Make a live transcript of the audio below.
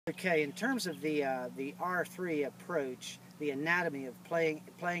Okay, in terms of the R3 approach, the anatomy of playing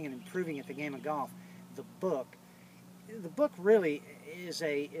and improving at the game of golf, the book, the book really is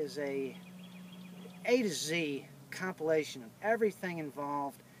A to Z compilation of everything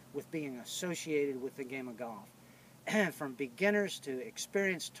involved with being associated with the game of golf, from beginners to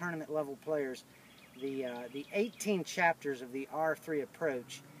experienced tournament level players. The 18 chapters of the R3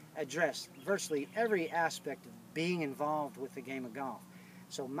 approach address virtually every aspect of being involved with the game of golf.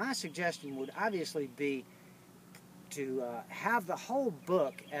 So my suggestion would obviously be to have the whole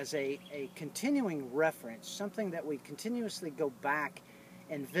book as a continuing reference, something that we continuously go back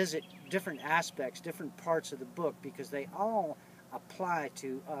and visit different aspects, different parts of the book, because they all apply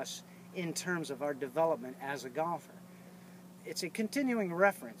to us in terms of our development as a golfer. It's a continuing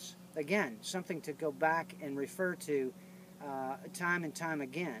reference, again, something to go back and refer to time and time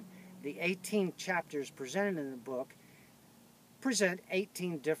again. The 18 chapters presented in the book present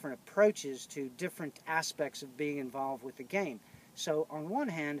 18 different approaches to different aspects of being involved with the game. So on one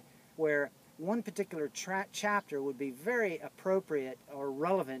hand, where one particular chapter would be very appropriate or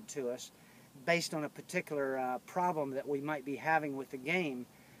relevant to us based on a particular problem that we might be having with the game,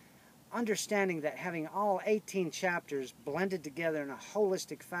 understanding that having all 18 chapters blended together in a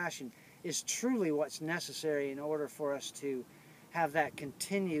holistic fashion is truly what's necessary in order for us to have that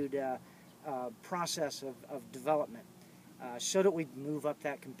continued process of development. So that we move up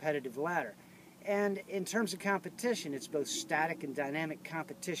that competitive ladder. And in terms of competition, it's both static and dynamic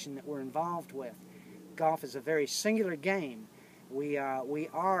competition that we're involved with. Golf is a very singular game. We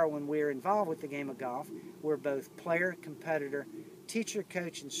are, when we're involved with the game of golf, we're both player, competitor, teacher,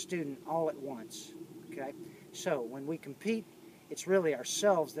 coach, and student all at once. Okay? So when we compete, it's really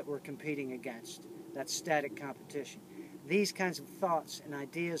ourselves that we're competing against. That's static competition. These kinds of thoughts and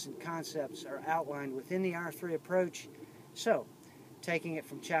ideas and concepts are outlined within the R3 approach. So, taking it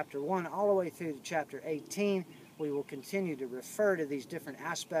from Chapter 1 all the way through to Chapter 18, we will continue to refer to these different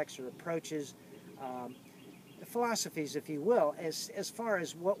aspects or approaches, philosophies, if you will, as far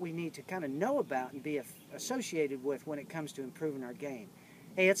as what we need to kind of know about and be associated with when it comes to improving our game.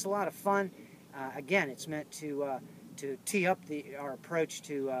 Hey, it's a lot of fun. Again, it's meant to tee up our approach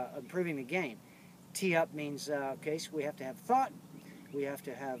to improving the game. Tee up means, okay, so we have to have thought, we have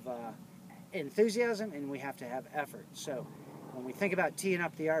to have enthusiasm, and we have to have effort. So when we think about teeing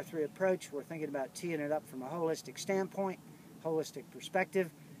up the R3 approach, we're thinking about teeing it up from a holistic standpoint, holistic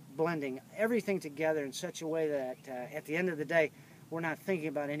perspective, blending everything together in such a way that at the end of the day, we're not thinking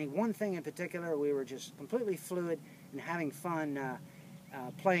about any one thing in particular. We were just completely fluid and having fun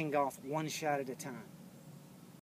playing golf one shot at a time.